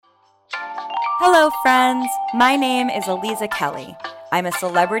Hello, friends. My name is Aliza Kelly. I'm a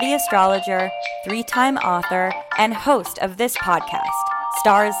celebrity astrologer, 3-time author, and host of this podcast,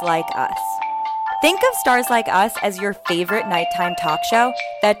 Stars Like Us. Think of Stars Like Us as your favorite nighttime talk show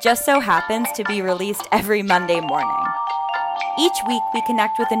that just so happens to be released every Monday morning. Each week, we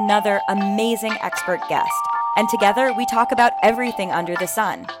connect with another amazing expert guest, and together we talk about everything under the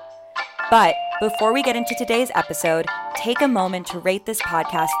sun. But before we get into today's episode, take a moment to rate this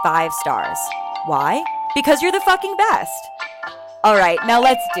podcast 5 stars. Why? Because you're the fucking best. All right, now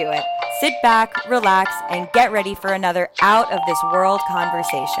let's do it. Sit back, relax, and get ready for another out-of-this-world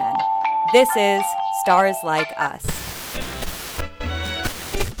conversation. This is Stars Like Us.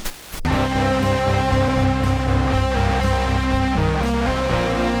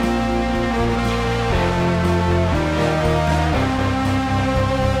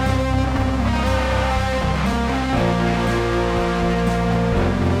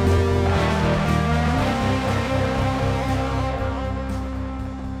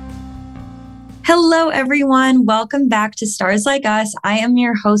 Hello, everyone. Welcome back to Stars Like Us. I am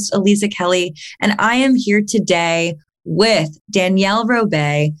your host, Aliza Kelly, and I am here today with Danielle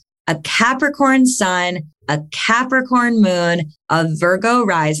Robay, a Capricorn sun, a Capricorn moon, a Virgo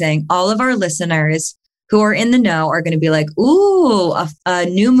rising. All of our listeners who are in the know are going to be like, ooh, a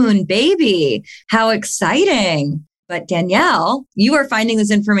new moon baby. How exciting. But Danielle, you are finding this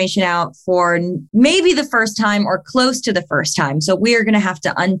information out for maybe the first time or close to the first time. So we are going to have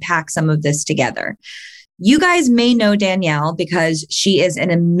to unpack some of this together. You guys may know Danielle because she is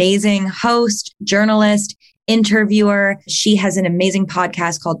an amazing host, journalist, interviewer. She has an amazing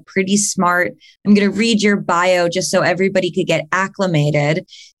podcast called Pretty Smart. I'm going to read your bio just so everybody could get acclimated.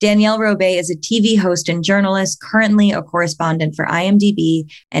 Danielle Robay is a TV host and journalist, currently a correspondent for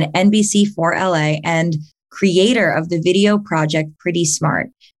IMDb and NBC4 LA, and creator of the video project Pretty Smart.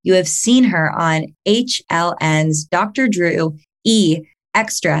 You have seen her on HLN's Dr. Drew, E!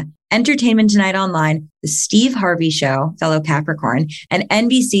 Extra, Entertainment Tonight Online, The Steve Harvey Show, fellow Capricorn, and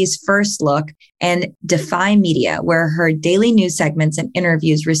NBC's First Look and Defy Media, where her daily news segments and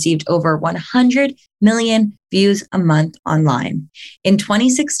interviews received over 100 million views a month online. In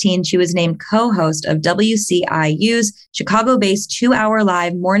 2016, she was named co-host of WCIU's Chicago-based 2-hour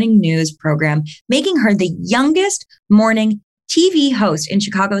live morning news program, making her the youngest morning TV host in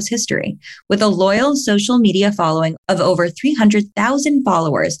Chicago's history. With a loyal social media following of over 300,000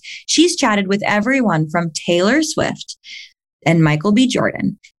 followers, she's chatted with everyone from Taylor Swift and Michael B.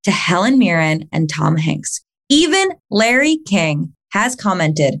 Jordan to Helen Mirren and Tom Hanks. Even Larry King has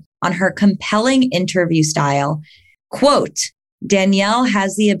commented on her compelling interview style. Quote, Danielle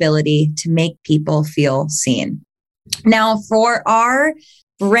has the ability to make people feel seen. Now, for our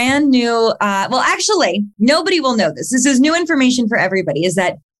brand new, actually, nobody will know this. This is new information for everybody, is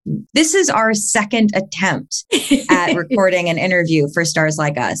that this is our second attempt at recording an interview for Stars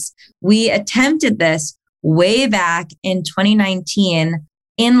Like Us. We attempted this way back in 2019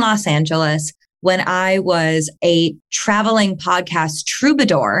 in Los Angeles when I was a traveling podcast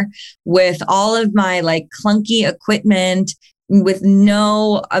troubadour with all of my clunky equipment, with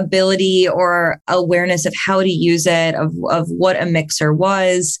no ability or awareness of how to use it, of what a mixer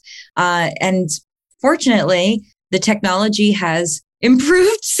was. And fortunately, the technology has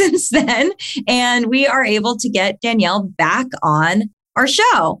improved since then, and we are able to get Danielle back on our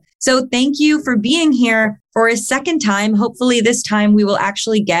show. So thank you for being here for a second time. Hopefully this time we will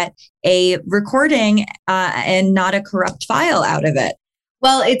actually get a recording and not a corrupt file out of it.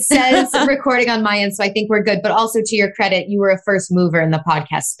 Well, it says recording on my end, so I think we're good. But also to your credit, you were a first mover in the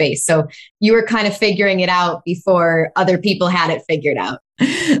podcast space. So you were kind of figuring it out before other people had it figured out.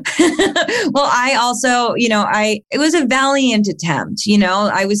 Well, I also, it was a valiant attempt.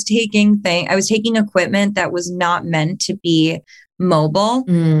 I was taking equipment that was not meant to be mobile,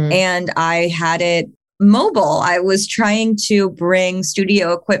 and I had it mobile. I was trying to bring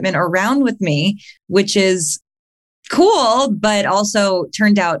studio equipment around with me, which is cool, but also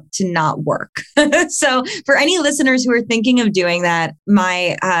turned out to not work. So for any listeners who are thinking of doing that,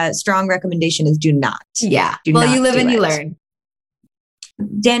 my strong recommendation is do not. Yeah. Well, you live and you learn.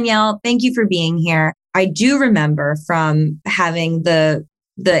 Danielle, thank you for being here. I do remember from having the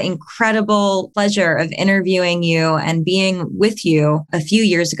incredible pleasure of interviewing you and being with you a few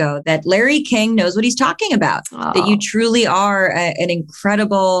years ago that Larry King knows what he's talking about, that you truly are an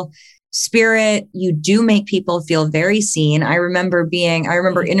incredible spirit. You do make people feel very seen. I remember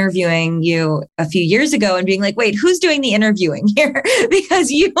interviewing you a few years ago and being like, wait, who's doing the interviewing here?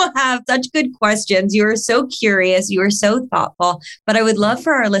 Because you have such good questions. You are so curious. You are so thoughtful. But I would love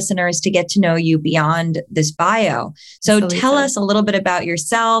for our listeners to get to know you beyond this bio. So tell us a little bit about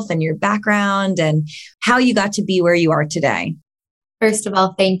yourself and your background and how you got to be where you are today. First of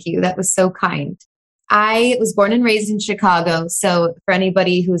all, thank you. That was so kind. I was born and raised in Chicago. So for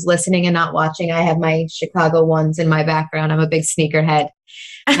anybody who's listening and not watching, I have my Chicago ones in my background. I'm a big sneakerhead.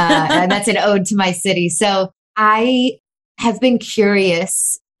 And that's an ode to my city. So I have been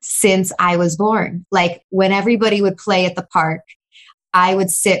curious since I was born. Like when everybody would play at the park, I would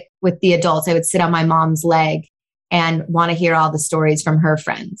sit with the adults. I would sit on my mom's leg and want to hear all the stories from her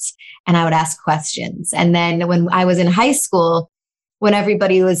friends. And I would ask questions. And then when I was in high school, when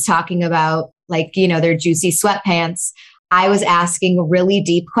everybody was talking about their juicy sweatpants, I was asking really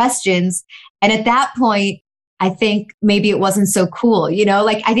deep questions. And at that point, I think maybe it wasn't so cool,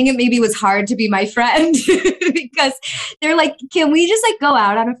 I think it maybe was hard to be my friend because they're like, can we just go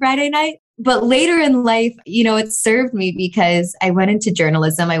out on a Friday night? But later in life, it served me because I went into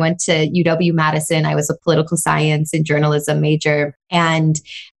journalism. I went to UW-Madison. I was a political science and journalism major. And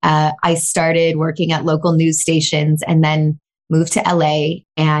I started working at local news stations and then moved to LA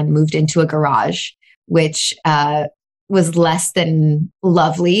and moved into a garage, which was less than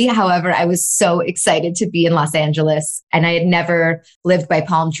lovely. However, I was so excited to be in Los Angeles and I had never lived by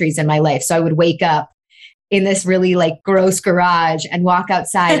palm trees in my life. So I would wake up in this really gross garage and walk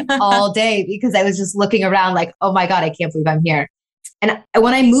outside all day because I was just looking around like, oh my God, I can't believe I'm here. And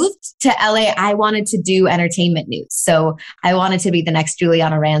when I moved to LA, I wanted to do entertainment news. So I wanted to be the next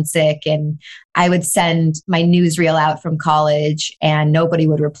Juliana Rancic. And I would send my newsreel out from college and nobody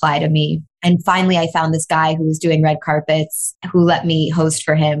would reply to me. And finally, I found this guy who was doing red carpets who let me host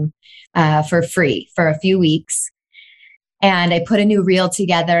for him for free for a few weeks. And I put a new reel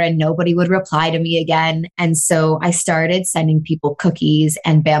together and nobody would reply to me again. And so I started sending people cookies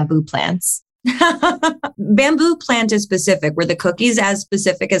and bamboo plants. Bamboo plant is specific. Were the cookies as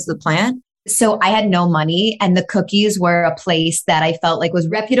specific as the plant? So I had no money and the cookies were a place that I felt was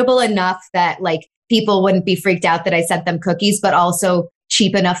reputable enough that people wouldn't be freaked out that I sent them cookies, but also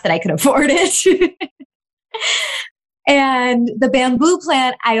cheap enough that I could afford it. And the bamboo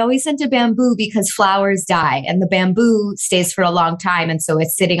plant, I always sent a bamboo because flowers die and the bamboo stays for a long time. And so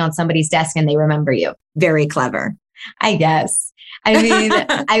it's sitting on somebody's desk and they remember you. Very clever. I guess. I mean,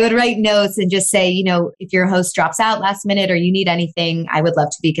 I would write notes and just say, if your host drops out last minute or you need anything, I would love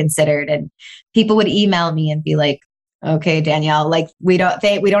to be considered. And people would email me and be like, okay, Danielle, we don't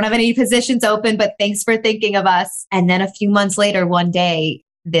have any positions open, but thanks for thinking of us. And then a few months later, one day,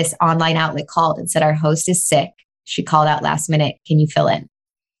 this online outlet called and said, our host is sick. She called out last minute. Can you fill in?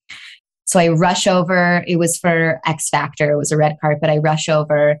 So I rush over. It was for X Factor. It was a red carpet. I rush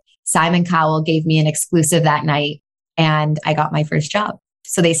over. Simon Cowell gave me an exclusive that night. And I got my first job.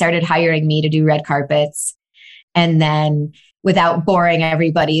 So they started hiring me to do red carpets. And then without boring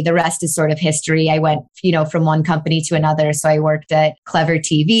everybody, the rest is sort of history. I went, from one company to another. So I worked at Clever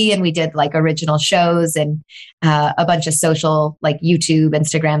TV and we did original shows and a bunch of social YouTube,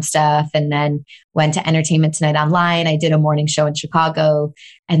 Instagram stuff. And then went to Entertainment Tonight Online. I did a morning show in Chicago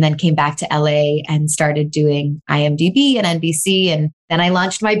and then came back to LA and started doing IMDb and NBC. And then I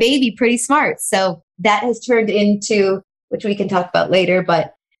launched my baby, Pretty Smart. So that has turned into, which we can talk about later,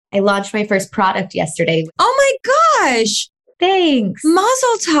 but I launched my first product yesterday. Oh my gosh. Thanks.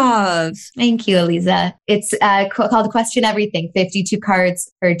 Mazel tov. Thank you, Aliza. It's called Question Everything, 52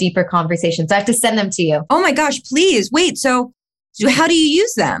 cards for deeper conversations. I have to send them to you. Oh my gosh, please. Wait, so how do you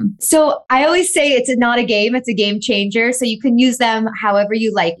use them? So I always say it's not a game, it's a game changer. So you can use them however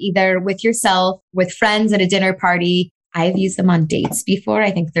you like, either with yourself, with friends at a dinner party. I've used them on dates before.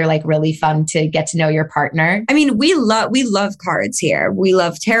 I think they're really fun to get to know your partner. I mean, we love cards here. We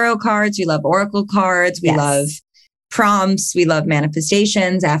love tarot cards. We love oracle cards. We love prompts. We love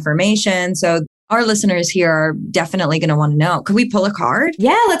manifestations, affirmations. So our listeners here are definitely going to want to know. Could we pull a card?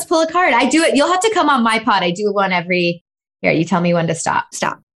 Yeah, let's pull a card. I do it. You'll have to come on my pod. I do one every... Here, you tell me when to stop.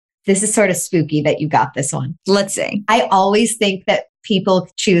 Stop. This is sort of spooky that you got this one. Let's see. I always think that people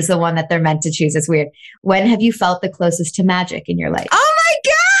choose the one that they're meant to choose. It's weird. When have you felt the closest to magic in your life? Oh my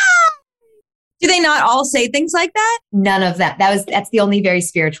God! Do they not all say things like that? None of that. That's the only very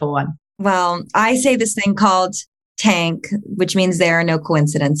spiritual one. Well, I say this thing called tank, which means there are no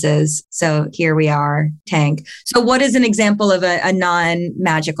coincidences. So here we are, tank. So what is an example of a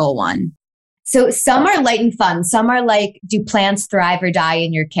non-magical one? So some are light and fun. Some are do plants thrive or die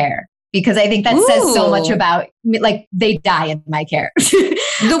in your care? Because I think that says so much about, they die in my care.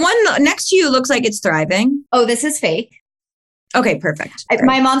 The one next to you looks like it's thriving. Oh, this is fake. Okay, perfect.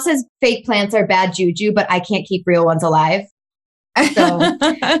 My mom says fake plants are bad juju, but I can't keep real ones alive. So,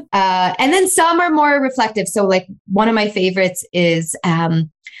 and then some are more reflective. So like one of my favorites is,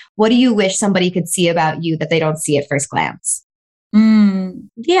 what do you wish somebody could see about you that they don't see at first glance?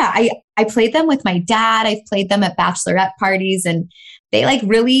 Yeah, I played them with my dad. I've played them at bachelorette parties, and they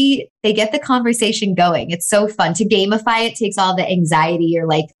they get the conversation going. It's so fun to gamify. It takes all the anxiety or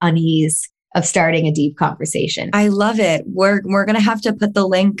like unease of starting a deep conversation. I love it. We're going to have to put the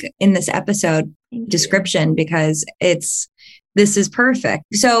link in this episode description because this is perfect.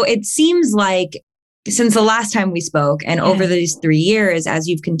 So it seems like since the last time we spoke and over these 3 years, as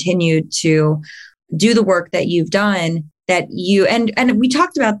you've continued to do the work that you've done, that you, and we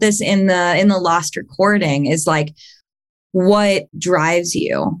talked about this in the Lost recording, is like what drives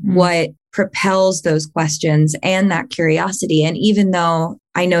you, what propels those questions and that curiosity. And even though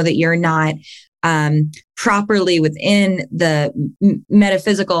I know that you're not properly within the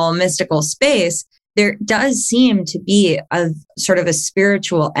metaphysical, mystical space, there does seem to be a sort of a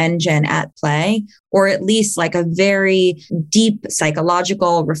spiritual engine at play, or at least like a very deep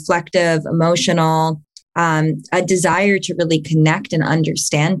psychological, reflective, emotional, a desire to really connect and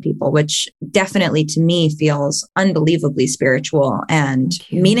understand people, which definitely to me feels unbelievably spiritual and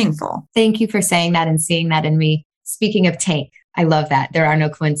meaningful. Thank you for saying that and seeing that in me. Speaking of Tank, I love that. There are no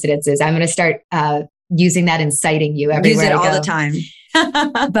coincidences. I'm going to start using that and citing you everywhere. Use it I all go. the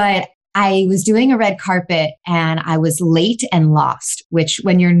time. But I was doing a red carpet and I was late and lost, which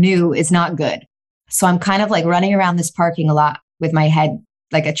when you're new is not good. So I'm kind of like running around this parking lot with my head,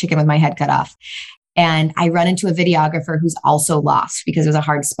 like a chicken with my head cut off. And I run into a videographer who's also lost because it was a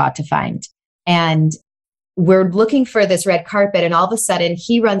hard spot to find. And we're looking for this red carpet. And all of a sudden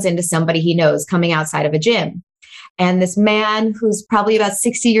he runs into somebody he knows coming outside of a gym. And this man who's probably about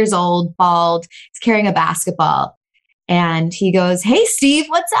 60 years old, bald, is carrying a basketball. And he goes, "Hey, Steve,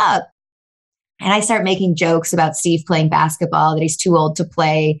 what's up?" And I start making jokes about Steve playing basketball, that he's too old to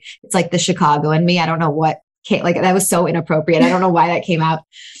play. It's like the Chicago in me. I don't know what came, like that was so inappropriate. I don't know why that came out.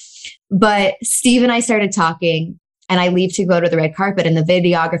 But Steve and I started talking, and I leave to go to the red carpet. And the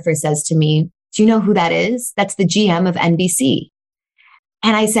videographer says to me, "Do you know who that is? That's the GM of NBC."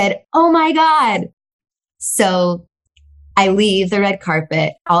 And I said, "Oh my God." So I leave the red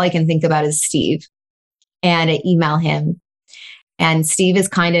carpet. All I can think about is Steve, and I email him. And Steve is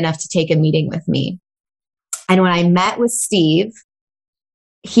kind enough to take a meeting with me. And when I met with Steve,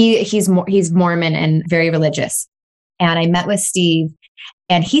 he's Mormon and very religious. And I met with Steve,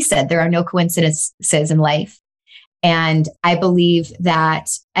 and he said there are no coincidences in life. And I believe that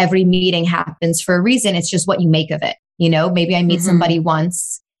every meeting happens for a reason. It's just what you make of it. You know, maybe I meet somebody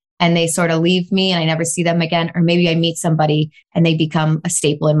once and they sort of leave me and I never see them again. Or maybe I meet somebody and they become a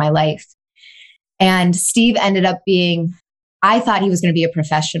staple in my life. And Steve ended up being, I thought he was going to be a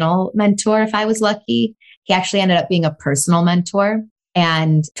professional mentor if I was lucky. He actually ended up being a personal mentor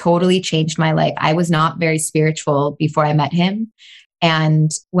and totally changed my life. I was not very spiritual before I met him.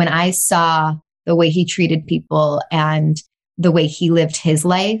 And when I saw the way he treated people and the way he lived his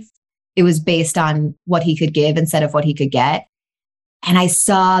life, it was based on what he could give instead of what he could get. And I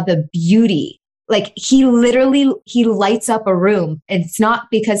saw the beauty. Like he lights up a room. And it's not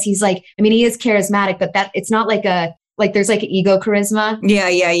because he's like, I mean, he is charismatic, but it's not like there's like an ego charisma.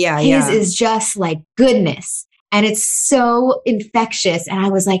 Yeah. His is just like goodness. And it's so infectious. And I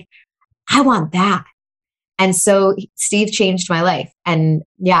was like, I want that. And so Steve changed my life. And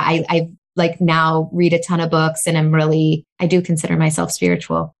yeah, I like now read a ton of books and I do consider myself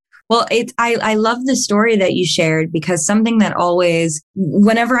spiritual. Well, I love the story that you shared, because something that always,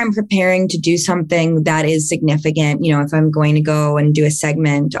 whenever I'm preparing to do something that is significant, you know, if I'm going to go and do a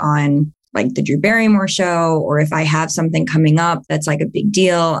segment on like the Drew Barrymore show, or if I have something coming up that's like a big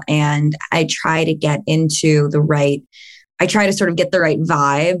deal, and I try to get into I try to sort of get the right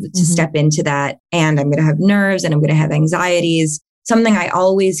vibe to step into that. And I'm going to have nerves and I'm going to have anxieties. Something I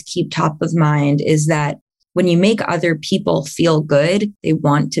always keep top of mind is that when you make other people feel good, they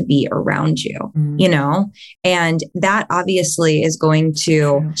want to be around you, you know, and that obviously is going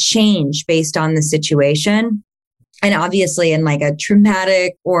to change based on the situation. And obviously in like a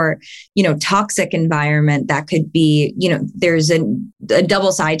traumatic or, you know, toxic environment, that could be, you know, there's a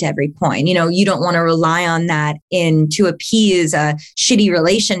double side to every coin. You know, you don't want to rely on that to appease a shitty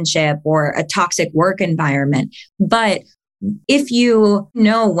relationship or a toxic work environment. But if you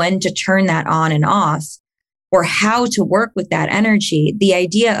know when to turn that on and off, or how to work with that energy, the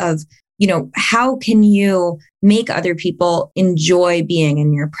idea of, you know, how can you make other people enjoy being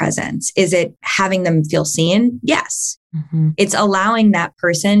in your presence? Is it having them feel seen? Yes. It's allowing that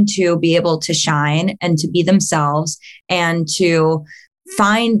person to be able to shine and to be themselves and to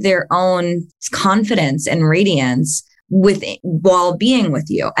find their own confidence and radiance while being with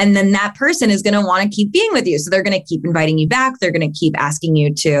you. And then that person is going to want to keep being with you. So they're going to keep inviting you back. They're going to keep asking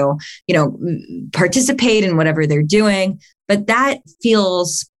you to, participate in whatever they're doing. But that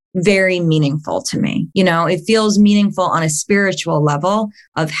feels very meaningful to me. It feels meaningful on a spiritual level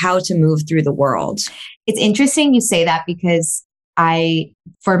of how to move through the world. It's interesting you say that because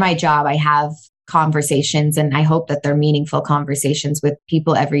for my job, I have conversations and I hope that they're meaningful conversations with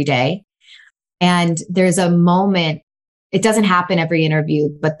people every day. And there's a moment, it doesn't happen every interview,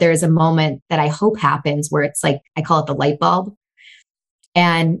 but there's a moment that I hope happens where it's like, I call it the light bulb.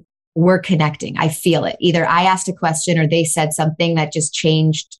 And we're connecting. I feel it. Either I asked a question or they said something that just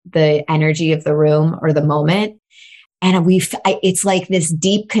changed the energy of the room or the moment. And it's like this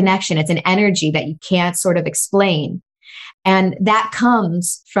deep connection. It's an energy that you can't sort of explain. And that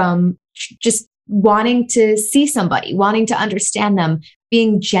comes from just wanting to see somebody, wanting to understand them,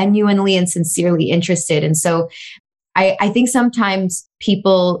 being genuinely and sincerely interested. And so I think sometimes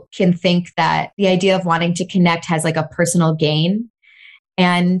people can think that the idea of wanting to connect has like a personal gain.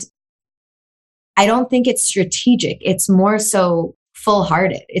 And I don't think it's strategic. It's more so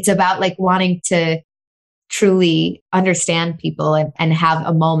full-hearted. It's about like wanting to truly understand people and have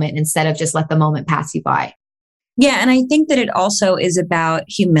a moment instead of just let the moment pass you by. Yeah. And I think that it also is about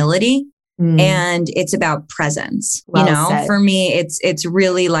humility and it's about presence. Well said. For me, it's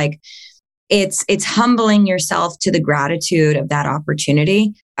really like, it's humbling yourself to the gratitude of that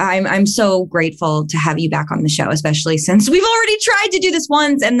opportunity. I'm so grateful to have you back on the show, especially since we've already tried to do this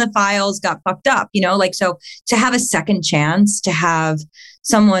once and the files got fucked up, so to have a second chance, to have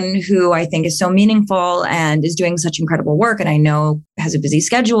someone who I think is so meaningful and is doing such incredible work and I know has a busy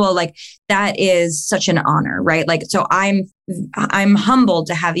schedule, like that is such an honor, right? Like, so I'm humbled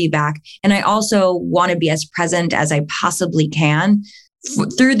to have you back. And I also want to be as present as I possibly can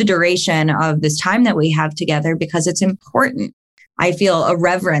through the duration of this time that we have together, because it's important. I feel a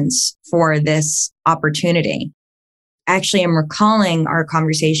reverence for this opportunity. Actually, I'm recalling our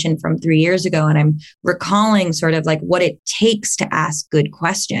conversation from 3 years ago, and I'm recalling sort of like what it takes to ask good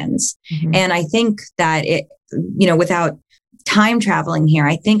questions. And I think that it, without time traveling here,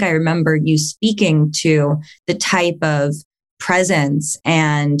 I think I remember you speaking to the type of presence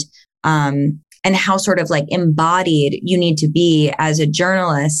and how sort of like embodied you need to be as a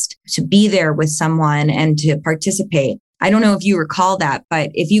journalist to be there with someone and to participate. I don't know if you recall that,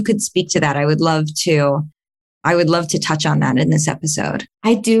 but if you could speak to that, I would love to touch on that in this episode.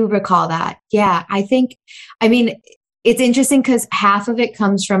 I do recall that. Yeah. It's interesting because half of it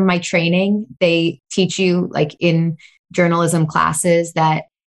comes from my training. They teach you like in journalism classes that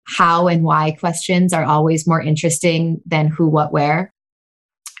how and why questions are always more interesting than who, what, where.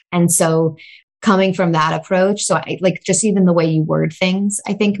 And so coming from that approach, so I like just even the way you word things,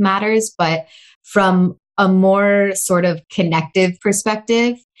 I think matters, but from a more sort of connective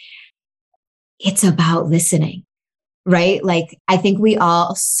perspective, it's about listening, right? Like, I think we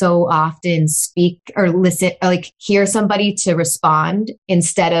all so often speak or listen, or like hear somebody to respond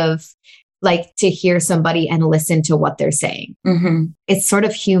instead of like to hear somebody and listen to what they're saying. It's sort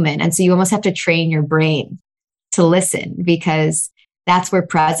of human. And so you almost have to train your brain to listen because that's where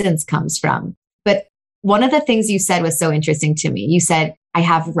presence comes from. But one of the things you said was so interesting to me. You said, I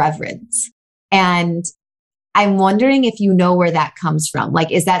have reverence. And I'm wondering if you know where that comes from.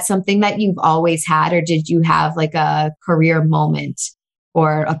 Like, is that something that you've always had, or did you have like a career moment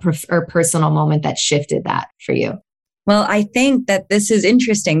or a personal moment that shifted that for you? Well, I think that this is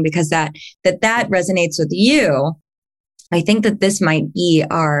interesting because that resonates with you. I think that this might be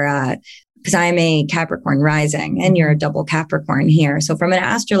our, because I'm a Capricorn rising and you're a double Capricorn here. So from an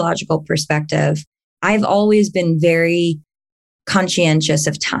astrological perspective, I've always been very conscientious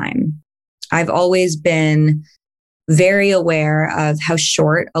of time. I've always been very aware of how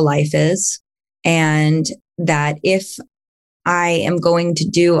short a life is, and that if I am going to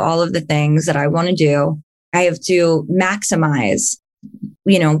do all of the things that I want to do, I have to maximize,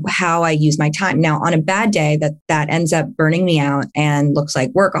 how I use my time. Now, on a bad day, that ends up burning me out and looks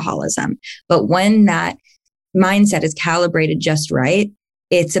like workaholism. But when that mindset is calibrated just right,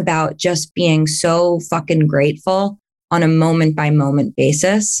 it's about just being so fucking grateful on a moment by moment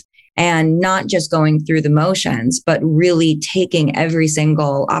basis. And not just going through the motions, but really taking every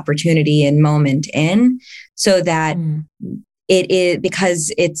single opportunity and moment in so that it is,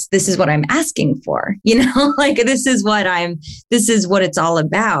 because this is what I'm asking for, like this is what it's all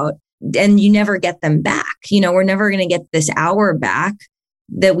about. And you never get them back. We're never going to get this hour back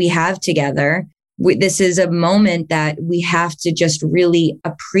that we have together. this is a moment that we have to just really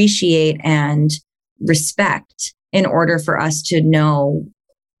appreciate and respect in order for us to know,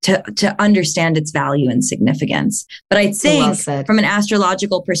 to understand its value and significance. But I think from an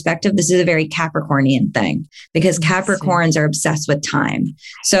astrological perspective, this is a very Capricornian thing, because Capricorns are obsessed with time.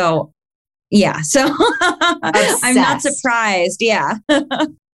 So yeah, so I'm not surprised. Yeah.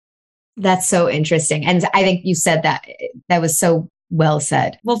 That's so interesting. And I think you said that was so well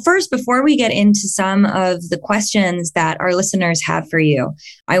said. Well, first, before we get into some of the questions that our listeners have for you,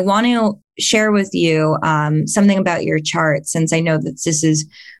 I want to share with you something about your chart, since I know that this is,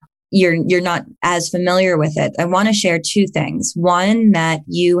 you're not as familiar with it. I want to share two things. One, that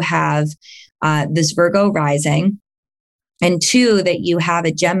you have this Virgo rising, and two, that you have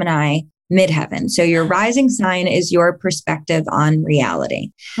a Gemini midheaven. So your rising sign is your perspective on reality.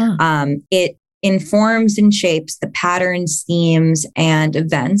 It informs and shapes the patterns, themes, and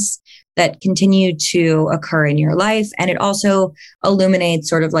events that continue to occur in your life. And it also illuminates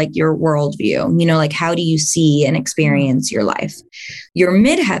sort of like your worldview, like how do you see and experience your life? Your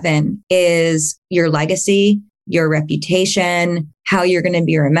midheaven is your legacy, your reputation, how you're going to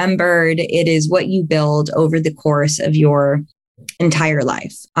be remembered. It is what you build over the course of your entire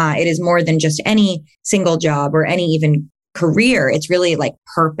life. It is more than just any single job or any even career. It's really like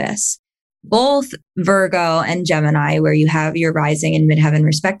purpose. Both Virgo and Gemini, where you have your rising and midheaven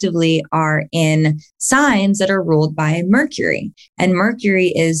respectively, are in signs that are ruled by Mercury. And Mercury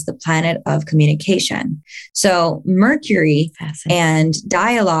is the planet of communication. So Mercury and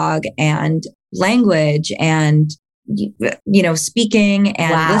dialogue and language and, speaking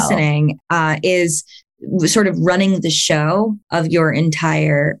and listening is sort of running the show of your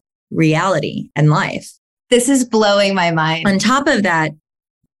entire reality and life. This is blowing my mind. On top of that,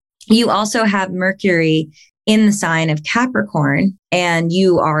 you also have Mercury in the sign of Capricorn, and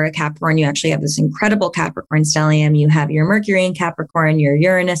you are a Capricorn. You actually have this incredible Capricorn stellium. You have your Mercury in Capricorn, your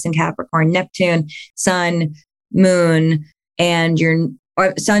Uranus in Capricorn, Neptune, Sun, Moon, and your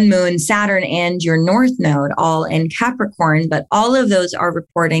Sun, Moon, Saturn, and your North Node all in Capricorn. But all of those are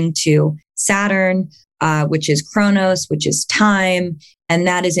reporting to Saturn, which is Chronos, which is time. And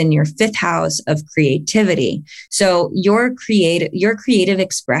that is in your 5th house of creativity. So your creative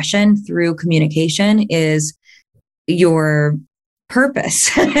expression through communication is your purpose.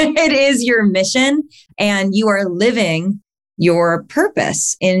 It is your mission, and you are living your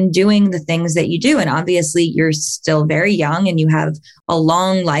purpose in doing the things that you do. And obviously you're still very young and you have a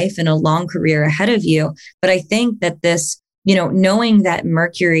long life and a long career ahead of you. But I think that this, knowing that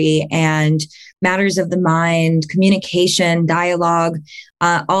Mercury and matters of the mind, communication, dialogue,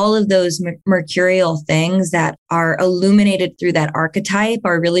 all of those mercurial things that are illuminated through that archetype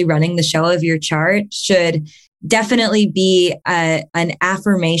are really running the show of your chart, should definitely be an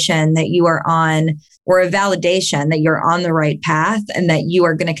affirmation that you are on, or a validation that you're on the right path, and that you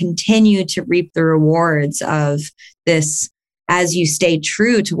are going to continue to reap the rewards of this as you stay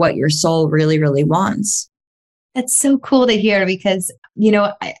true to what your soul really, really wants. That's so cool to hear, because,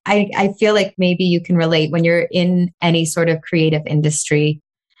 I feel like maybe you can relate when you're in any sort of creative industry.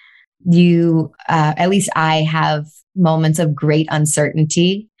 You, at least I have moments of great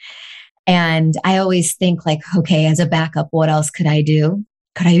uncertainty. And I always think like, okay, as a backup, what else could I do?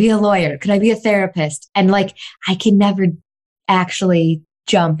 Could I be a lawyer? Could I be a therapist? And like, I can never actually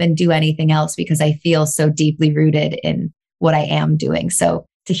jump and do anything else because I feel so deeply rooted in what I am doing. So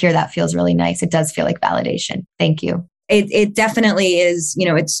to hear that feels really nice. It does feel like validation. Thank you. It definitely is,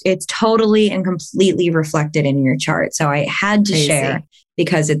 it's totally and completely reflected in your chart. So I had to share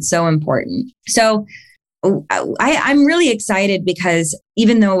because it's so important. So I'm really excited because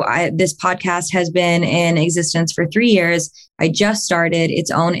even though this podcast has been in existence for 3 years, I just started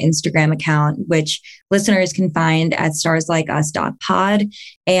its own Instagram account, which listeners can find at starslikeus.pod.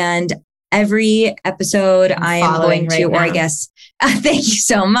 And every episode I am going to, or I guess, thank you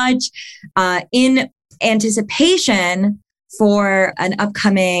so much, in anticipation for an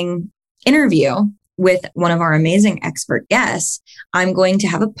upcoming interview with one of our amazing expert guests, I'm going to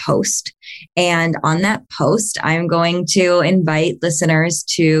have a post. And on that post, I'm going to invite listeners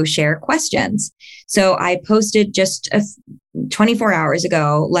to share questions. So I posted just 24 hours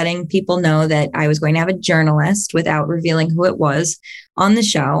ago, letting people know that I was going to have a journalist, without revealing who it was, on the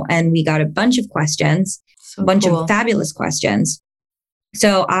show. And we got a bunch of questions, a bunch of fabulous questions.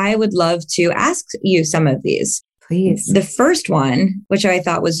 So I would love to ask you some of these. Please. The first one, which I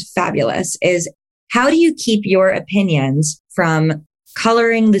thought was fabulous, is how do you keep your opinions from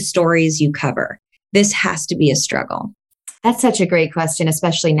coloring the stories you cover? This has to be a struggle. That's such a great question,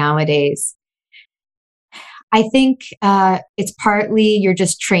 especially nowadays. I think it's partly you're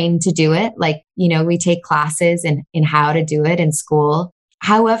just trained to do it. Like, we take classes in how to do it in school.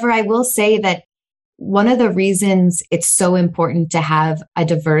 However, I will say that one of the reasons it's so important to have a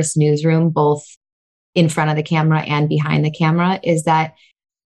diverse newsroom, both in front of the camera and behind the camera, is that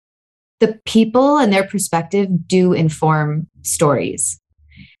the people and their perspective do inform stories.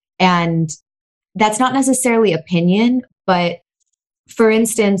 And that's not necessarily opinion, but for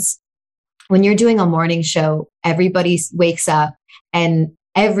instance, when you're doing a morning show, everybody wakes up and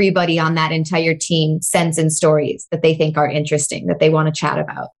everybody on that entire team sends in stories that they think are interesting, that they want to chat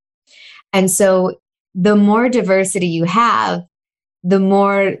about. And so the more diversity you have, the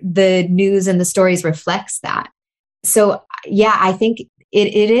more the news and the stories reflects that. So yeah, I think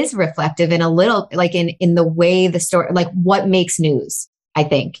it is reflective in a little, like in the way the story, like what makes news, I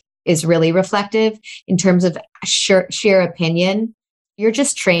think is really reflective in terms of sheer opinion. You're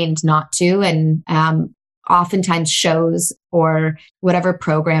just trained not to. And oftentimes shows or whatever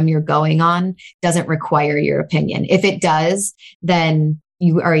program you're going on doesn't require your opinion. If it does, then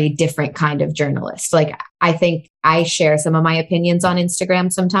you are a different kind of journalist. Like, I think I share some of my opinions on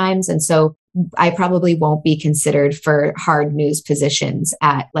Instagram sometimes. And so I probably won't be considered for hard news positions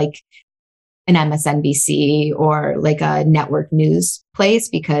at like an MSNBC or like a network news place,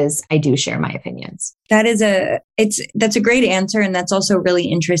 because I do share my opinions. That's a great answer. And that's also really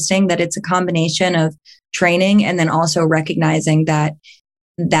interesting that it's a combination of training and then also recognizing that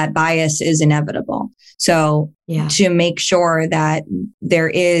bias is inevitable. So to make sure that there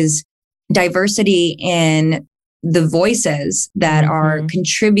is diversity in the voices that are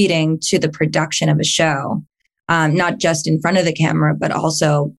contributing to the production of a show, not just in front of the camera, but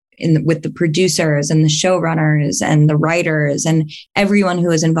also with the producers and the showrunners and the writers and everyone who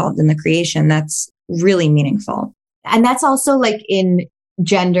is involved in the creation, that's really meaningful. And that's also like in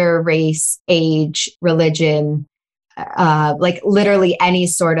gender, race, age, religion, like literally any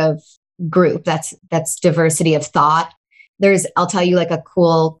sort of group that's diversity of thought. I'll tell you like a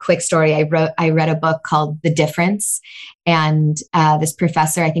cool, quick story. I read a book called The Difference, and this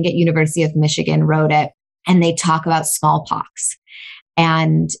professor, I think at University of Michigan, wrote it, and they talk about smallpox.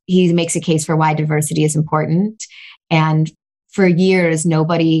 And he makes a case for why diversity is important. And for years,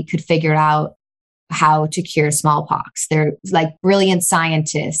 nobody could figure out how to cure smallpox. They're like brilliant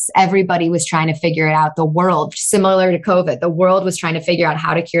scientists. Everybody was trying to figure it out. The world, similar to COVID, the world was trying to figure out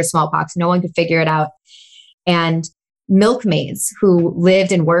how to cure smallpox. No one could figure it out. And milkmaids who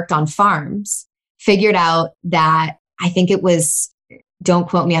lived and worked on farms figured out that, I think it was, don't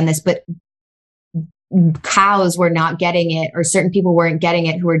quote me on this, but cows were not getting it, or certain people weren't getting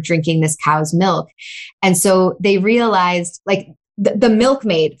it who were drinking this cow's milk. And so they realized, like, the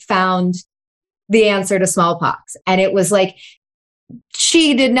milkmaid found the answer to smallpox. And it was like,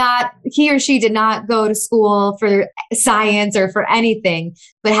 he or she did not go to school for science or for anything,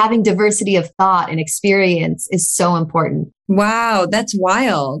 but having diversity of thought and experience is so important. Wow, that's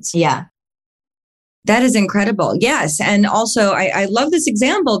wild. Yeah. That is incredible. Yes. And also, I love this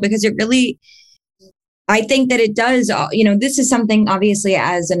example because it really, I think that it does, this is something obviously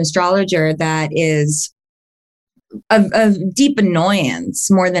as an astrologer that is of deep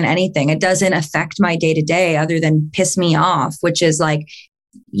annoyance more than anything. It doesn't affect my day to day other than piss me off, which is like,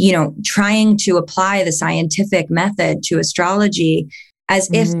 trying to apply the scientific method to astrology as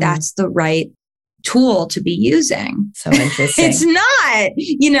if that's the right tool to be using. So interesting. It's not,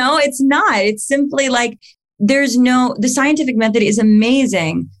 it's not. It's simply like, the scientific method is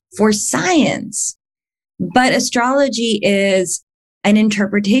amazing for science. But astrology is an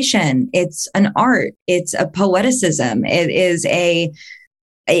interpretation. It's an art. It's a poeticism.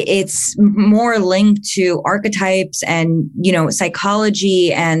 It's more linked to archetypes and,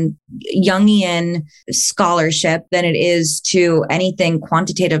 psychology and Jungian scholarship than it is to anything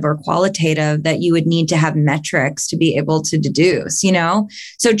quantitative or qualitative that you would need to have metrics to be able to deduce,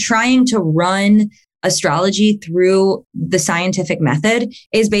 So trying to run astrology through the scientific method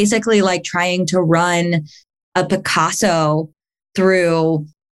is basically like trying to run a Picasso through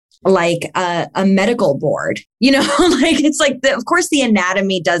like a medical board, like it's like, of course the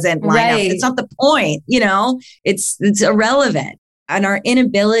anatomy doesn't line up. It's not the point, it's irrelevant. And our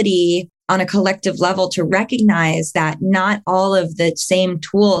inability on a collective level to recognize that not all of the same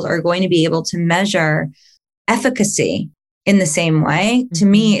tools are going to be able to measure efficacy in the same way, to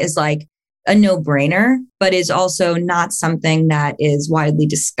me is like a no-brainer, but is also not something that is widely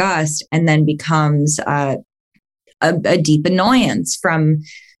discussed and then becomes a deep annoyance from,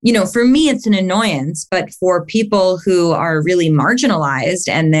 for me, it's an annoyance, but for people who are really marginalized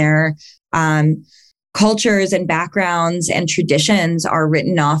and they're, cultures and backgrounds and traditions are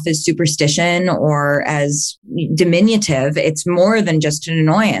written off as superstition or as diminutive. It's more than just an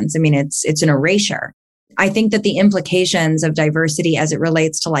annoyance. I mean, it's an erasure. I think that the implications of diversity as it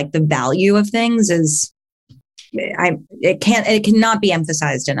relates to like the value of things it cannot be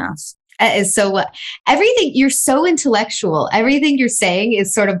emphasized enough. So everything, you're so intellectual. Everything you're saying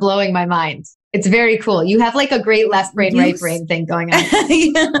is sort of blowing my mind. It's very cool. You have like a great left brain, right brain thing going on.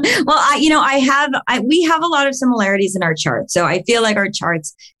 Yeah. Well, we have a lot of similarities in our charts. So I feel like our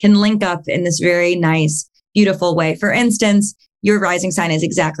charts can link up in this very nice, beautiful way. For instance, your rising sign is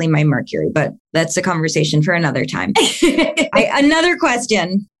exactly my Mercury, but that's a conversation for another time. Another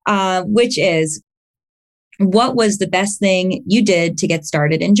question, which is, what was the best thing you did to get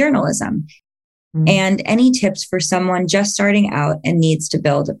started in journalism? And any tips for someone just starting out and needs to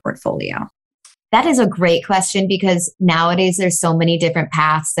build a portfolio? That is a great question because nowadays there's so many different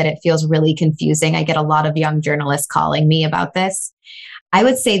paths that it feels really confusing. I get a lot of young journalists calling me about this. I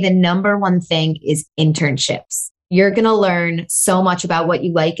would say the number one thing is internships. You're going to learn so much about what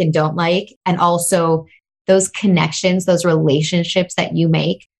you like and don't like. And also those connections, those relationships that you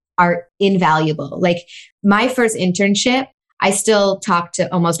make are invaluable. Like my first internship, I still talk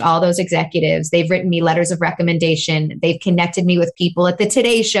to almost all those executives. They've written me letters of recommendation. They've connected me with people at the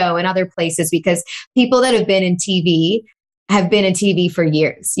Today Show and other places because people that have been in TV have been in TV for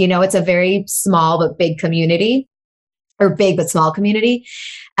years. You know, it's a very small but big community, or big but small community.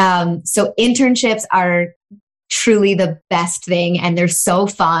 So internships are truly the best thing, and they're so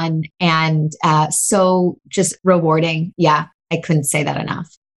fun and so just rewarding. Yeah, I couldn't say that enough.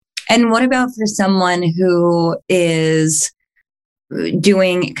 And what about for someone who is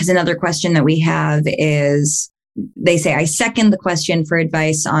doing, because another question that we have is, they say, I second the question for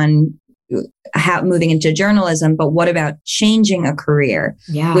advice on how moving into journalism, but what about changing a career?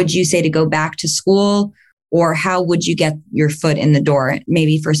 Yeah. Would you say to go back to school, or how would you get your foot in the door?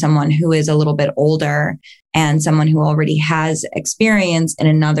 Maybe for someone who is a little bit older and someone who already has experience in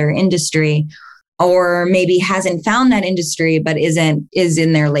another industry, or maybe hasn't found that industry, but is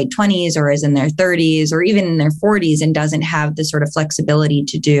in their late 20s or is in their 30s or even in their 40s and doesn't have the sort of flexibility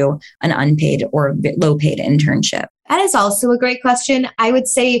to do an unpaid or low paid internship? That is also a great question. I would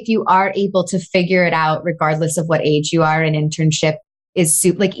say if you are able to figure it out, regardless of what age you are, an internship is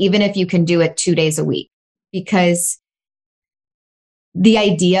super, like even if you can do it 2 days a week, because the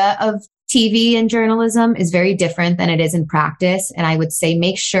idea of TV and journalism is very different than it is in practice. And I would say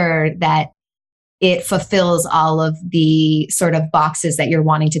make sure that it fulfills all of the sort of boxes that you're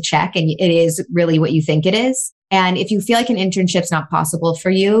wanting to check. And it is really what you think it is. And if you feel like an internship's not possible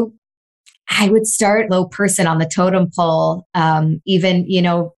for you, I would start low person on the totem pole. Even,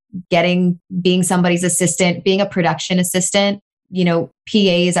 being somebody's assistant, being a production assistant,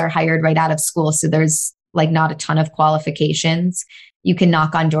 PAs are hired right out of school. So there's like not a ton of qualifications. You can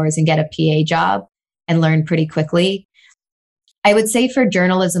knock on doors and get a PA job and learn pretty quickly. I would say for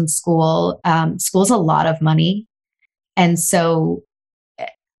journalism school, school's a lot of money. And so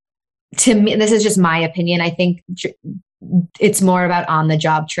to me, this is just my opinion, I think it's more about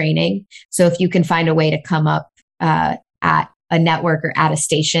on-the-job training. So if you can find a way to come up at a network or at a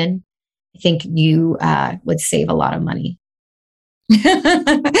station, I think you would save a lot of money.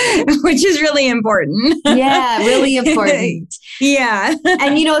 Which is really important. Yeah, really important. Yeah.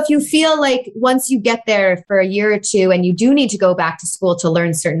 And, if you feel like once you get there for a year or two and you do need to go back to school to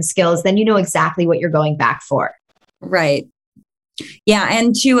learn certain skills, then you know exactly what you're going back for. Right. Yeah.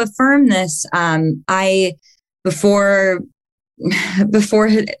 And to affirm this, before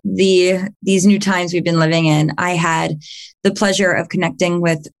these new times we've been living in, I had the pleasure of connecting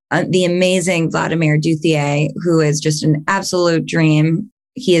with the amazing Vladimir Duthier, who is just an absolute dream.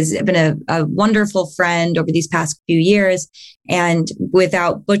 He has been a wonderful friend over these past few years. And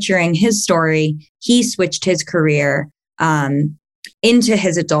without butchering his story, he switched his career into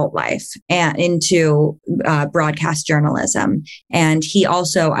his adult life and into broadcast journalism. And he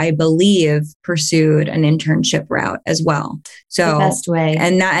also, I believe, pursued an internship route as well. So the best way.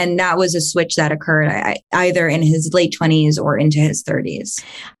 And that was a switch that occurred either in his late 20s or into his 30s.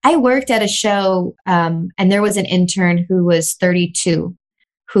 I worked at a show and there was an intern who was 32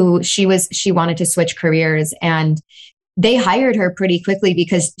 who she wanted to switch careers, and they hired her pretty quickly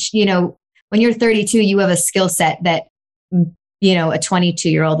because, when you're 32, you have a skill set that a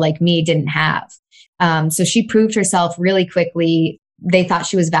 22-year-old like me didn't have. So she proved herself really quickly. They thought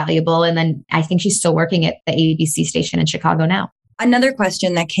she was valuable. And then I think she's still working at the ABC station in Chicago now. Another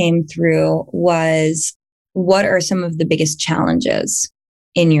question that came through was, what are some of the biggest challenges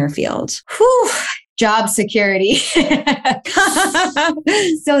in your field? job security.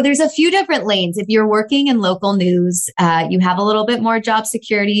 So there's a few different lanes. If you're working in local news, you have a little bit more job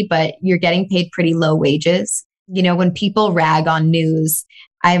security, but you're getting paid pretty low wages. You know, when people rag on news,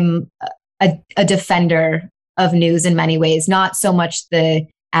 I'm a defender of news in many ways, not so much the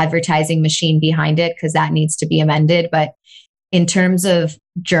advertising machine behind it, because that needs to be amended. But in terms of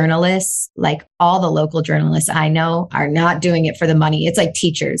journalists, like all the local journalists I know are not doing it for the money. It's like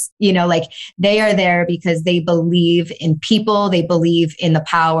teachers, you know, like they are there because they believe in people, they believe in the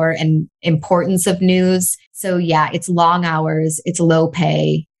power and importance of news. So yeah, it's long hours, it's low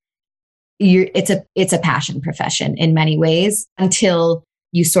pay. It's a passion profession in many ways until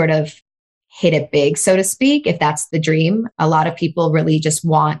you sort of hit it big, so to speak, if that's the dream. A lot of people really just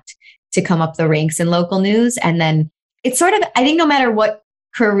want to come up the ranks in local news. And then it's sort of, I think no matter what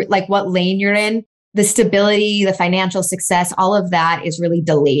what lane you're in, the stability, the financial success, all of that is really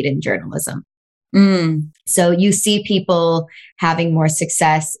delayed in journalism. So you see people having more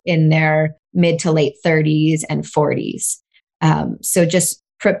success in their mid to late 30s and 40s. So just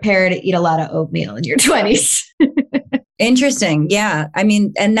prepare to eat a lot of oatmeal in your 20s. Interesting. Yeah. I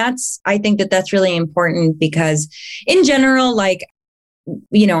mean, and I think that's really important because in general, like,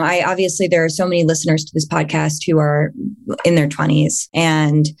 you know, there are so many listeners to this podcast who are in their 20s.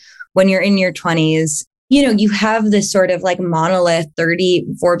 And when you're in your 20s, you know, you have this sort of like monolith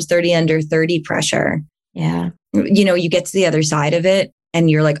Forbes 30 under 30 pressure. Yeah. You know, you get to the other side of it and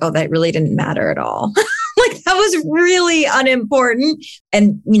you're like, oh, that really didn't matter at all. Like that was really unimportant.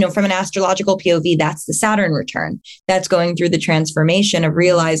 And, you know, from an astrological POV, that's the Saturn return. That's going through the transformation of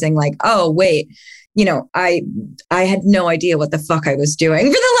realizing like, oh, wait, you know, I had no idea what the fuck I was doing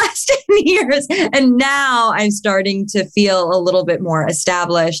for the last 10 years. And now I'm starting to feel a little bit more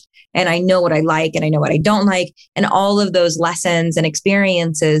established and I know what I like and I know what I don't like. And all of those lessons and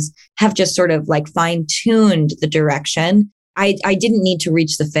experiences have just sort of like fine-tuned the direction. I didn't need to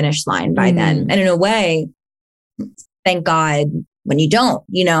reach the finish line by then. And in a way, thank God when you don't,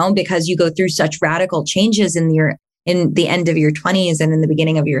 you know, because you go through such radical changes in the end of your 20s and in the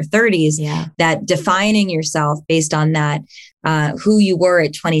beginning of your 30s, that defining yourself based on that, who you were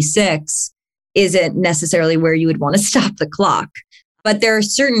at 26 isn't necessarily where you would want to stop the clock. But there are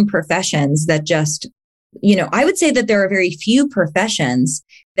certain professions that just, you know, I would say that there are very few professions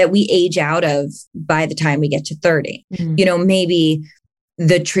that we age out of by the time we get to 30. You know, maybe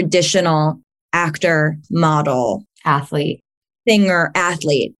the traditional actor, model, athlete, singer,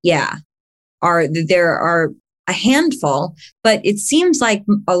 athlete. Yeah. There are a handful, but it seems like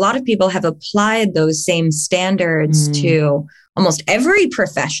a lot of people have applied those same standards to almost every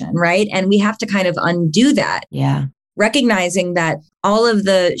profession, right? And we have to kind of undo that. Yeah. Recognizing that all of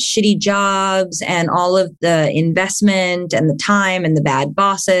the shitty jobs and all of the investment and the time and the bad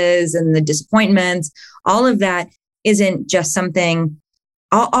bosses and the disappointments, all of that isn't just something,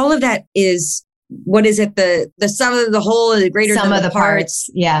 all of that is, what is it? The sum of the whole is greater than the parts.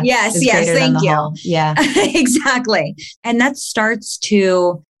 Yeah. Yes. Thank you. Whole. Yeah. Exactly. And that starts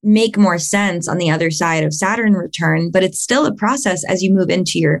to make more sense on the other side of Saturn return, but it's still a process as you move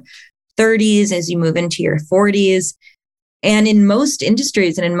into your 30s, as you move into your 40s. And in most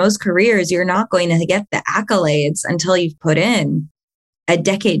industries and in most careers, you're not going to get the accolades until you've put in a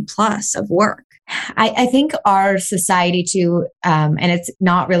decade plus of work. I think our society too, and it's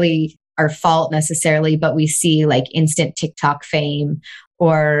not really our fault necessarily, but we see like instant TikTok fame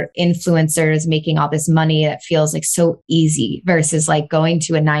or influencers making all this money that feels like so easy versus like going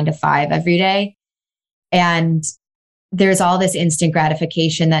to a 9-to-5 every day. And there's all this instant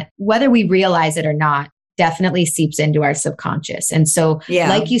gratification that whether we realize it or not, definitely seeps into our subconscious. And so,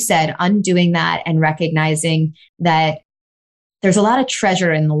 like you said, undoing that and recognizing that there's a lot of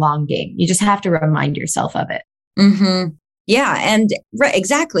treasure in the long game. You just have to remind yourself of it. Yeah. And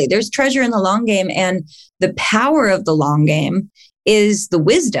exactly. There's treasure in the long game. And the power of the long game is the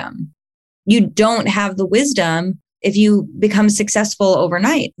wisdom. You don't have the wisdom if you become successful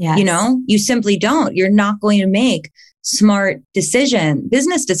overnight. You know, you simply don't. You're not going to make smart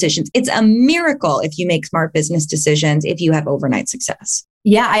business decisions. It's a miracle if you make smart business decisions, if you have overnight success.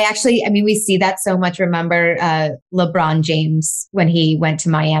 Yeah, we see that so much. Remember LeBron James, when he went to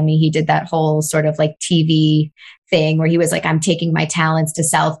Miami, he did that whole sort of like TV thing where he was like, I'm taking my talents to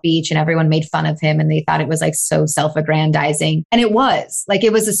South Beach, and everyone made fun of him and they thought it was like so self-aggrandizing. And it was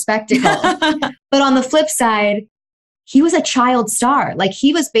a spectacle. But on the flip side, he was a child star. Like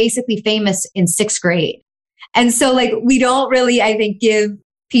he was basically famous in 6th grade. And so like, we don't really, I think, give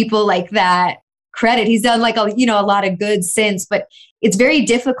people like that credit. He's done like a lot of good since, but it's very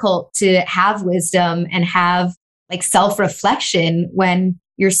difficult to have wisdom and have like self-reflection when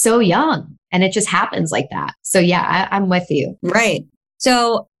you're so young and it just happens like that. So yeah, I'm with you. Right.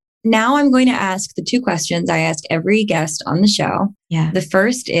 So now I'm going to ask the 2 questions I ask every guest on the show. Yeah. The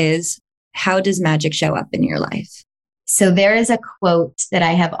first is, how does magic show up in your life? So there is a quote that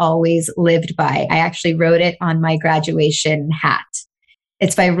I have always lived by. I actually wrote it on my graduation hat.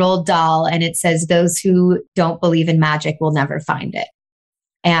 It's by Roald Dahl, and it says, "Those who don't believe in magic will never find it."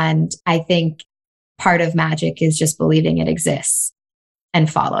 And I think part of magic is just believing it exists and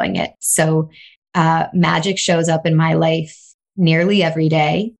following it. So magic shows up in my life nearly every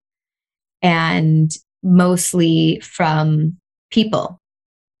day, and mostly from people.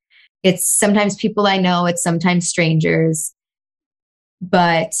 It's sometimes people I know, it's sometimes strangers,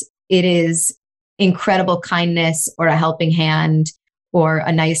 but it is incredible kindness or a helping hand or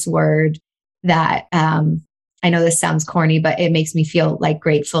a nice word that I know this sounds corny, but it makes me feel like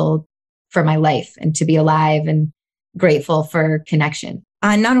grateful for my life and to be alive and grateful for connection.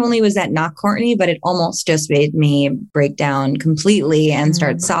 Not only was that not corny, but it almost just made me break down completely and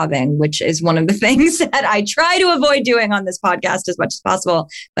start sobbing, which is one of the things that I try to avoid doing on this podcast as much as possible.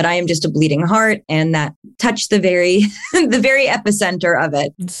 But I am just a bleeding heart, and that touched the very epicenter of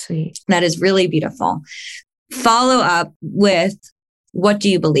it. Sweet. That is really beautiful. Follow up with, what do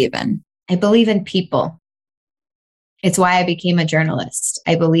you believe in? I believe in people. It's why I became a journalist.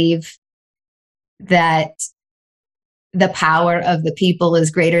 I believe that the power of the people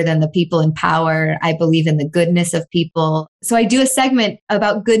is greater than the people in power. I believe in the goodness of people. So I do a segment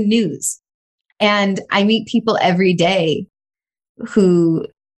about good news, and I meet people every day who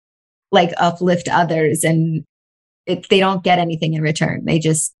like uplift others, and they don't get anything in return. They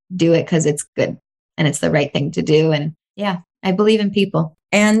just do it because it's good and it's the right thing to do. And yeah, I believe in people.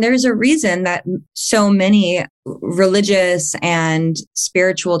 And there's a reason that so many religious and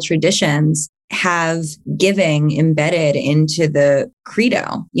spiritual traditions have giving embedded into the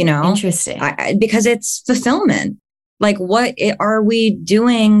credo, Interesting. Because it's fulfillment. Like, what are we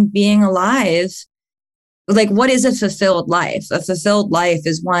doing being alive? Like, what is a fulfilled life? A fulfilled life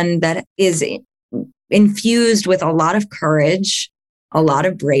is one that is infused with a lot of courage, a lot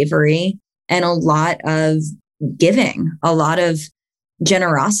of bravery, and a lot of giving, a lot of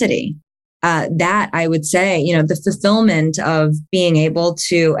generosity. That I would say, the fulfillment of being able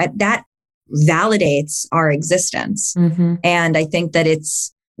to, that validates our existence. Mm-hmm. And I think that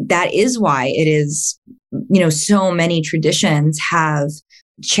that is why it is, so many traditions have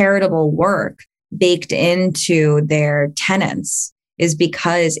charitable work baked into their tenets, is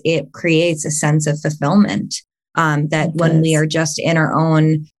because it creates a sense of fulfillment. That when we are just in our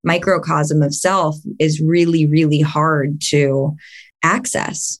own microcosm of self is really, really hard to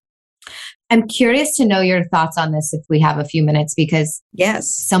access. I'm curious to know your thoughts on this if we have a few minutes, because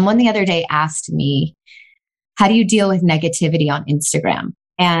yes, someone the other day asked me, how do you deal with negativity on Instagram?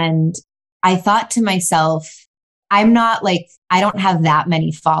 And I thought to myself, I don't have that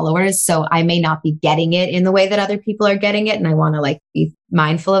many followers, so I may not be getting it in the way that other people are getting it. And I want to be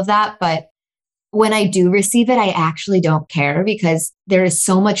mindful of that. But when I do receive it, I actually don't care, because there is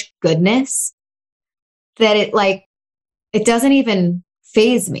so much goodness that it doesn't even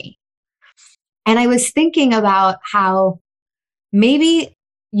faze me. And I was thinking about how maybe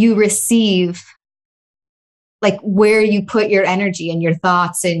you receive where you put your energy and your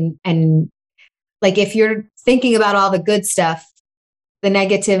thoughts, and if you're thinking about all the good stuff, the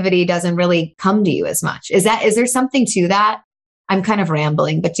negativity doesn't really come to you as much. Is there something to that? I'm kind of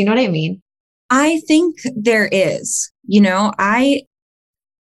rambling, but do you know what I mean? I think there is. I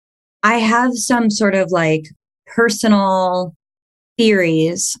have some sort of personal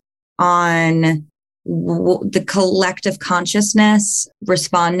theories on the collective consciousness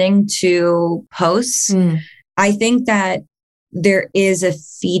responding to posts. I think that there is a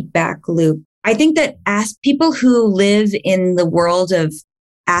feedback loop. I think that people who live in the world of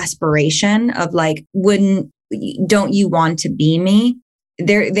aspiration of don't you want to be me?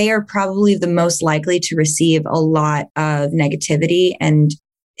 They are probably the most likely to receive a lot of negativity and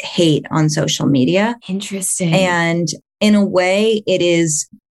hate on social media. Interesting. And in a way, it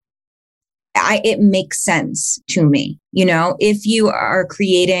makes sense to me. If you are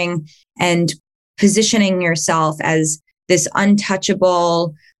creating and positioning yourself as this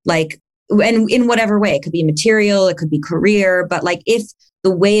untouchable, and in whatever way, it could be material, it could be career, but if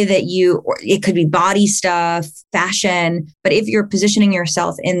the way that it could be body stuff, fashion, but if you're positioning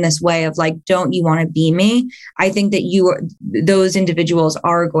yourself in this way of don't you want to be me? I think that those individuals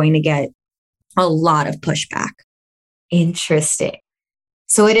are going to get a lot of pushback. Interesting.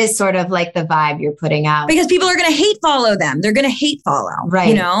 So it is sort of the vibe you're putting out. Because people are going to hate follow them. They're going to hate follow.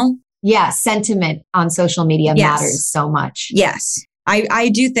 Right. Yeah. Sentiment on social media matters so much. Yes. I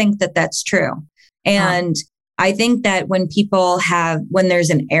do think that that's true. And I think that when there's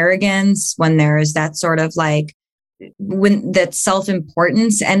an arrogance, when there's that sort of like, when that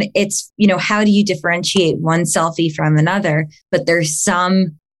self-importance, and it's, how do you differentiate one selfie from another? But there's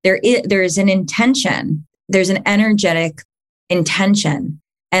an intention, there's an energetic intention.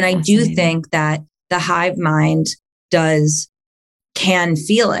 And I do think that the hive mind can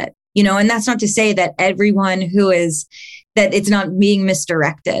feel it, and that's not to say that everyone that it's not being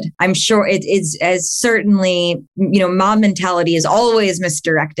misdirected. I'm sure it is, as certainly, mob mentality is always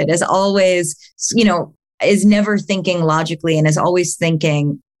misdirected, is always, is never thinking logically and is always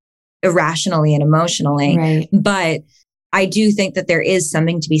thinking irrationally and emotionally. Right. But I do think that there is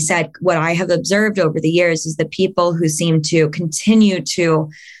something to be said. What I have observed over the years is the people who seem to continue to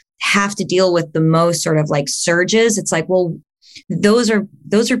have to deal with the most sort of like surges. It's like, well, those are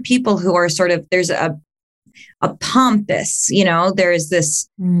people who are sort of, there's a pompous, there's this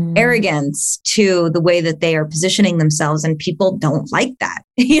arrogance to the way that they are positioning themselves, and people don't like that.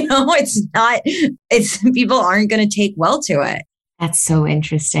 People aren't going to take well to it. That's so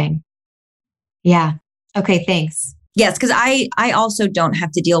interesting. Yeah. Okay. Thanks. Yes. Cause I also don't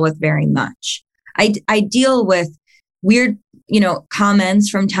have to deal with very much. I deal with weird, comments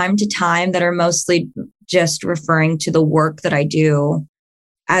from time to time that are mostly just referring to the work that I do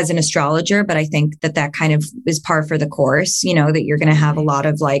as an astrologer. But I think that kind of is par for the course, that you're going to have a lot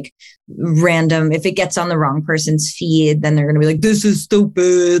of like random, if it gets on the wrong person's feed, then they're going to be like, this is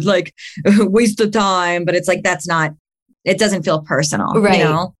stupid, like waste of time. But it's like, it doesn't feel personal,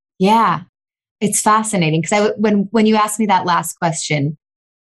 right? Yeah. It's fascinating. Cause when you asked me that last question,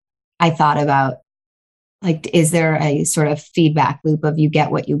 I thought about like, is there a sort of feedback loop of you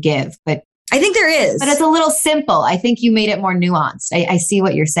get what you give? But I think there is. But it's a little simple. I think you made it more nuanced. I see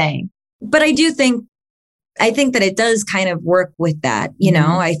what you're saying. But I think that it does kind of work with that.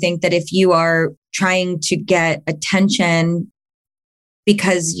 I think that if you are trying to get attention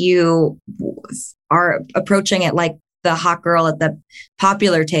because you are approaching it like the hot girl at the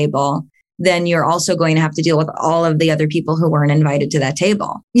popular table, then you're also going to have to deal with all of the other people who weren't invited to that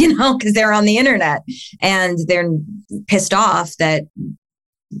table, because they're on the internet and they're pissed off that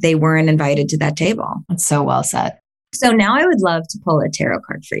they weren't invited to that table. That's so well said. So now I would love to pull a tarot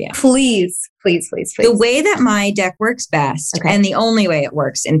card for you. Please, please, please, please. The way that my deck works best, and the only way it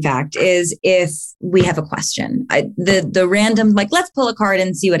works, in fact, is if we have a question. The random, like, let's pull a card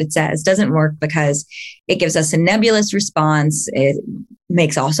and see what it says, doesn't work because it gives us a nebulous response. It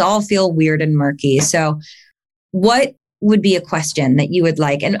makes us all feel weird and murky. So what would be a question that you would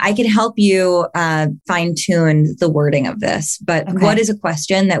like? And I can help you fine tune the wording of this, but what is a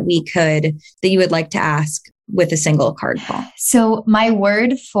question that you would like to ask with a single card pull? So my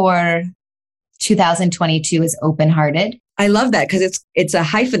word for 2022 is open-hearted. I love that because it's a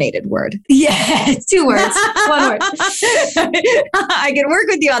hyphenated word. Yeah, it's 2 words, 1 word. I can work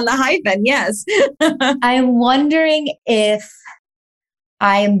with you on the hyphen. Yes. I'm wondering if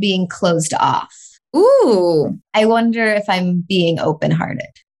I am being closed off. Ooh. I wonder if I'm being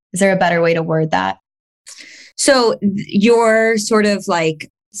open-hearted. Is there a better way to word that? So your sort of like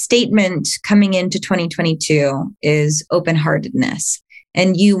statement coming into 2022 is open-heartedness.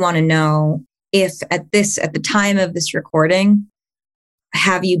 And you want to know if at the time of this recording,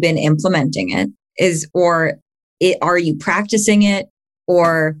 have you been implementing it? Are you practicing it?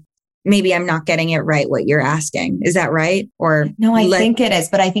 Or maybe I'm not getting it right, what you're asking. Is that right? Or no, I think it is,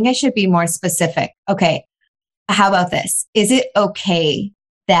 but I think I should be more specific. Okay. How about this? Is it okay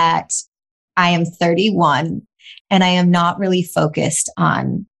that I am 31 and I am not really focused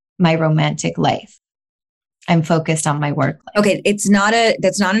on my romantic life? I'm focused on my work life. Okay. That's not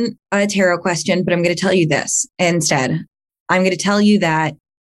a tarot question, but I'm going to tell you this instead. I'm going to tell you that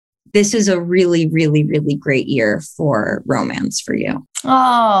this is a really, really, really great year for romance for you.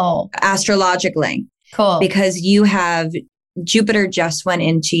 Oh, astrologically. Cool. Because you have Jupiter just went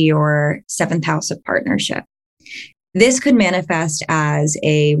into your 7th house of partnership. This could manifest as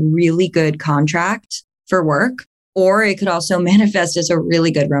a really good contract for work, or it could also manifest as a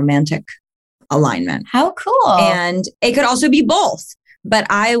really good romantic alignment. How cool. And it could also be both. But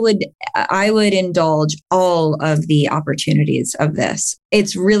I would indulge all of the opportunities of this.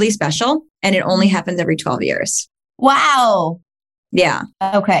 It's really special and it only happens every 12 years. Wow. Yeah.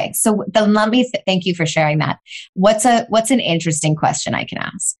 Okay. So then let me thank you for sharing that. What's an interesting question I can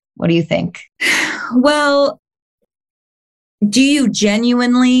ask? What do you think? Well, do you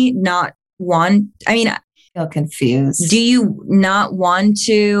genuinely not want, I feel confused. Do you not want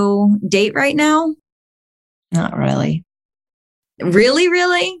to date right now? Not really. Really,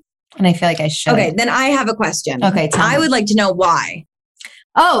 really? And I feel like I should. Okay, then I have a question. Okay, I would like to know why.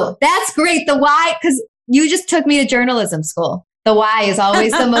 Oh, that's great. The why, because you just took me to journalism school. The why is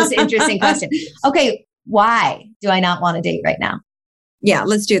always the most interesting question. Okay, why do I not want to date right now? Yeah,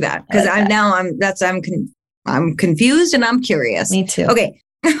 let's do that. Because I'm confused and I'm curious. Me too. Okay.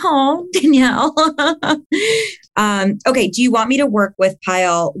 Oh, Danielle. Okay. Do you want me to work with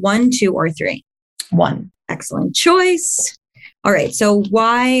pile 1, 2, or 3? 1. Excellent choice. All right. So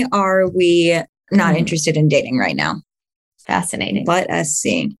why are we not interested in dating right now? Fascinating. Let us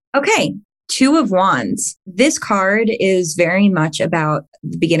see. Okay. 2 of Wands. This card is very much about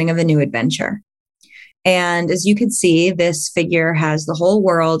the beginning of a new adventure. And as you can see, this figure has the whole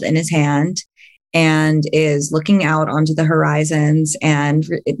world in his hand and is looking out onto the horizons. And,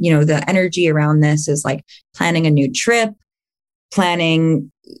 the energy around this is like planning a new trip,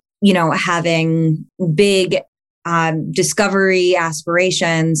 planning, having big discovery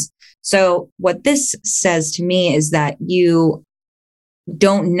aspirations. So what this says to me is that you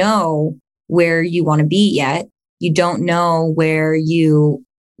don't know where you want to be yet. You don't know where you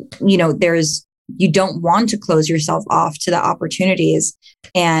don't want to close yourself off to the opportunities.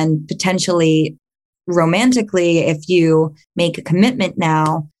 And potentially romantically, if you make a commitment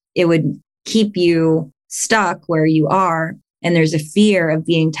now, it would keep you stuck where you are. And there's a fear of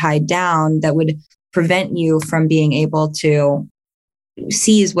being tied down that would prevent you from being able to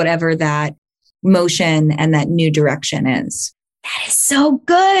seize whatever that motion and that new direction is. That is so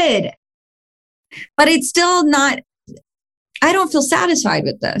good. But it's still not, I don't feel satisfied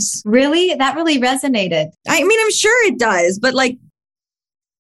with this. Really? That really resonated. I mean, I'm sure it does, but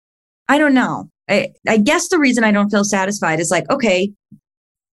I don't know. I guess the reason I don't feel satisfied is okay,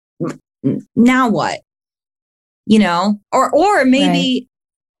 now what? Or maybe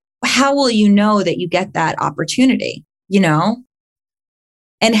how will you know that you get that opportunity,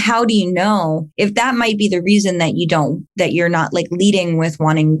 And how do you know if that might be the reason that you're not leading with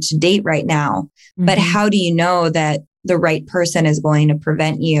wanting to date right now, but how do you know that the right person is going to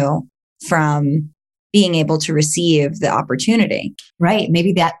prevent you from being able to receive the opportunity? Right.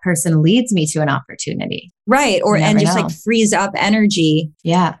 Maybe that person leads me to an opportunity. Right. And just frees up energy.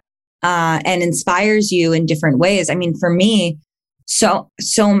 Yeah. And inspires you in different ways. I mean, for me, so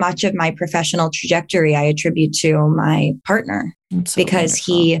much of my professional trajectory, I attribute to my partner because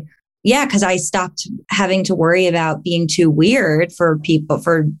because I stopped having to worry about being too weird for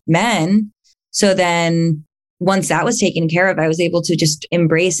men. So then once that was taken care of, I was able to just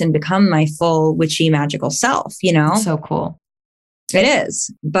embrace and become my full witchy magical self, So cool. It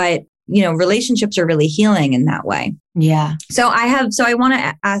is. But, relationships are really healing in that way. Yeah. So I want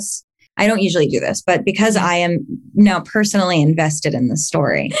to ask, I don't usually do this, but because I am now personally invested in this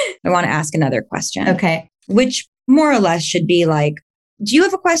story, I want to ask another question. Okay. Which more or less should be do you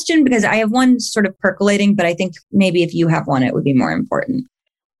have a question? Because I have one sort of percolating, but I think maybe if you have one, it would be more important.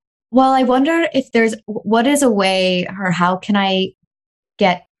 Well, I wonder if what is a way or how can I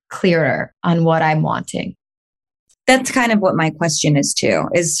get clearer on what I'm wanting? That's kind of what my question is too,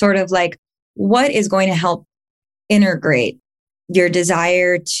 is sort of what is going to help integrate your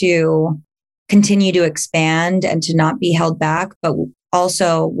desire to continue to expand and to not be held back, but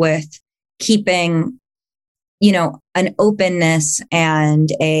also with keeping, an openness and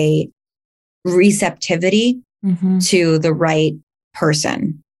a receptivity to the right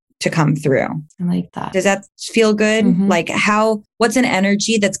person to come through. I like that. Does that feel good? What's an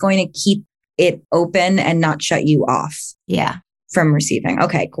energy that's going to keep it open and not shut you off? Yeah. From receiving.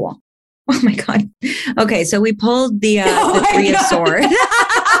 Okay, cool. Oh my God. Okay. So we pulled the 3 of Swords.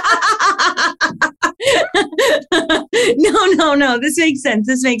 No. This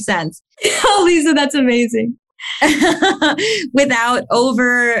makes sense. Oh, Lisa, that's amazing. Without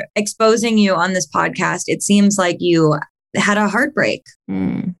over exposing you on this podcast, it seems like you had a heartbreak.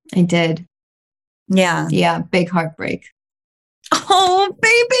 I did. Yeah. Yeah. Big heartbreak. Oh,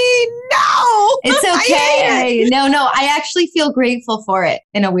 baby. No. It's okay. No. I actually feel grateful for it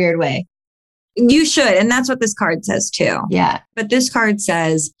in a weird way. You should. And that's what this card says too. Yeah. But this card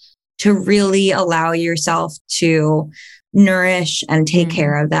says to really allow yourself to nourish and take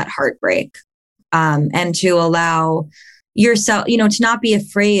care of that heartbreak. And to allow yourself, to not be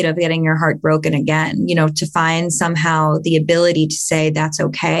afraid of getting your heart broken again, to find somehow the ability to say that's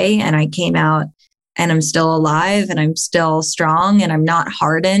okay. And I came out and I'm still alive and I'm still strong and I'm not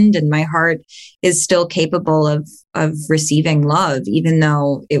hardened and my heart is still capable of receiving love, even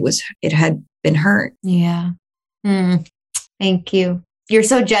though it had been hurt. Yeah. Thank you. You're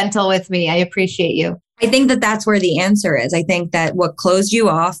so gentle with me. I appreciate you. I think that that's where the answer is. I think that what closed you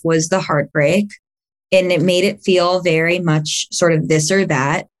off was the heartbreak, and it made it feel very much sort of this or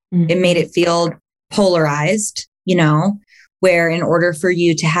that. It made it feel polarized, where in order for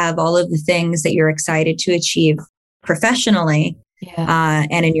you to have all of the things that you're excited to achieve professionally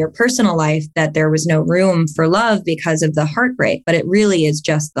and in your personal life, that there was no room for love because of the heartbreak. But it really is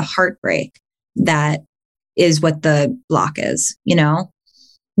just the heartbreak that is what the block is, you know?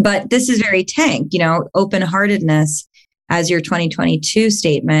 But this is very Tank, you know, open-heartedness as your 2022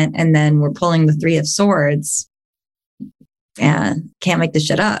 statement. And then we're pulling the 3 of Swords. And can't make this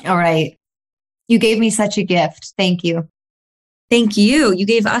shit up. All right. You gave me such a gift. Thank you. Thank you. You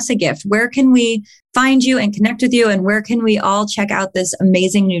gave us a gift. Where can we find you and connect with you? And where can we all check out this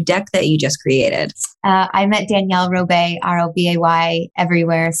amazing new deck that you just created? I'm at Danielle Robay, Robay,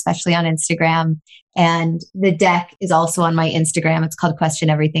 everywhere, especially on Instagram. And the deck is also on my Instagram. It's called Question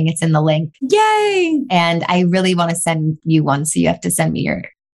Everything. It's in the link. Yay! And I really want to send you one. So you have to send me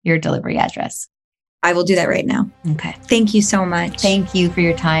your delivery address. I will do that right now. Okay. Thank you so much. Thank you for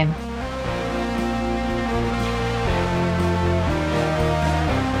your time.